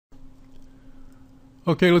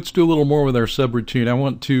Okay, let's do a little more with our subroutine. I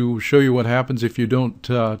want to show you what happens if you don't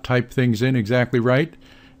type things in exactly right,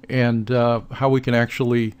 and how we can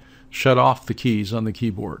actually shut off the keys on the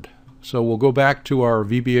keyboard. So we'll go back to our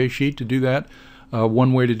VBA sheet to do that.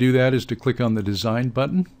 One way to do that is to click on the Design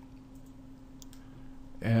button.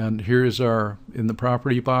 And here is our, in the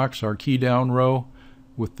property box, our key down row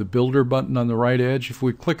with the Builder button on the right edge. If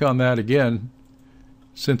we click on that again,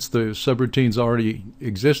 since the subroutine's already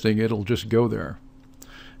existing, it'll just go there.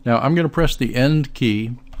 Now I'm going to press the End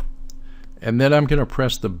key, and then I'm going to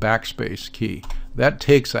press the backspace key. That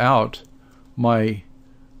takes out my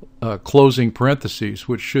closing parentheses,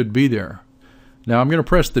 which should be there. Now I'm going to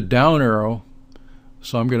press the down arrow,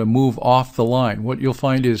 so I'm going to move off the line. What you'll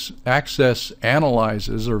find is Access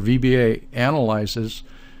analyzes, or VBA analyzes,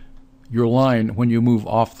 your line when you move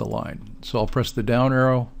off the line. So I'll press the down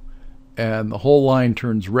arrow, and the whole line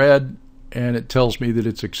turns red, and it tells me that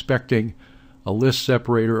it's expecting a list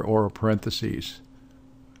separator or a parentheses.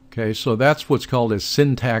 Okay, so that's what's called a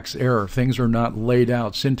syntax error. Things are not laid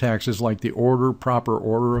out. Syntax is like the order, proper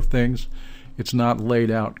order of things. It's not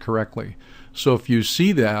laid out correctly. So if you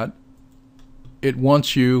see that, it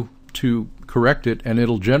wants you to correct it, and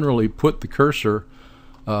it'll generally put the cursor,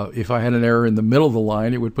 if I had an error in the middle of the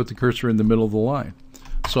line, it would put the cursor in the middle of the line.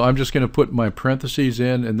 So I'm just going to put my parentheses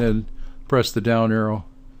in and then press the down arrow.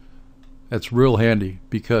 That's real handy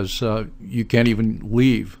because you can't even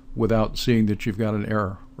leave without seeing that you've got an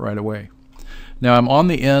error right away. Now I'm on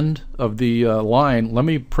the end of the line. Let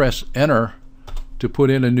me press Enter to put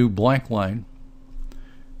in a new blank line.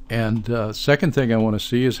 And second thing I want to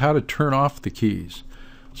see is how to turn off the keys.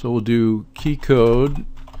 So we'll do key code.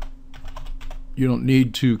 You don't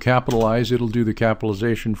need to capitalize. It'll do the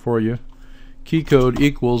capitalization for you. Key code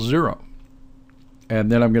equals 0. And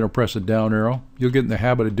then I'm going to press a down arrow. You'll get in the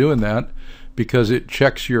habit of doing that because it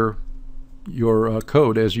checks your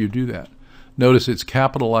code as you do that. Notice it's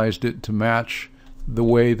capitalized it to match the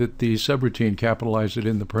way that the subroutine capitalized it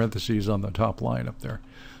in the parentheses on the top line up there.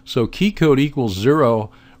 So key code equals 0.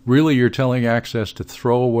 Really, you're telling Access to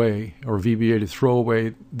throw away, or VBA to throw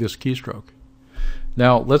away, this keystroke.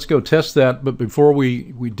 Now let's go test that, but before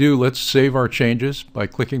we do, let's save our changes by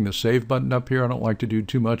clicking the Save button up here. I don't like to do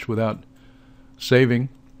too much without saving.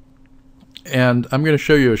 And I'm going to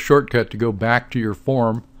show you a shortcut to go back to your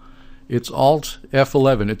form. It's Alt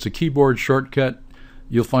F11. It's a keyboard shortcut.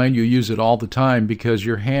 You'll find you use it all the time because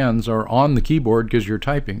your hands are on the keyboard because you're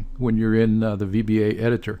typing when you're in the VBA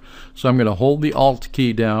editor. So I'm going to hold the Alt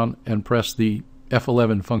key down and press the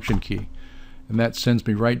F11 function key. And that sends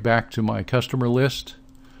me right back to my customer list.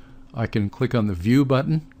 I can click on the View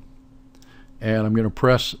button, and I'm going to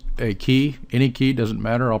press a key. Any key, doesn't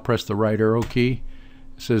matter. I'll press the right arrow key.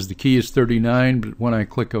 It says the key is 39, but when I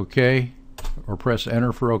click OK or press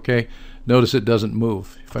Enter for OK, notice it doesn't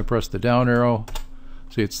move. If I press the down arrow,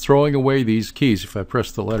 see, it's throwing away these keys. If I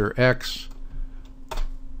press the letter X,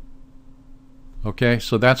 okay,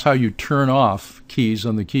 so that's how you turn off keys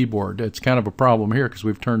on the keyboard. It's kind of a problem here because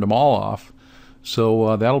we've turned them all off.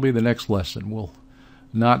 So that'll be the next lesson. We'll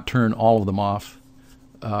not turn all of them off.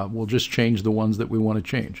 We'll just change the ones that we want to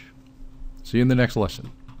change. See you in the next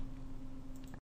lesson.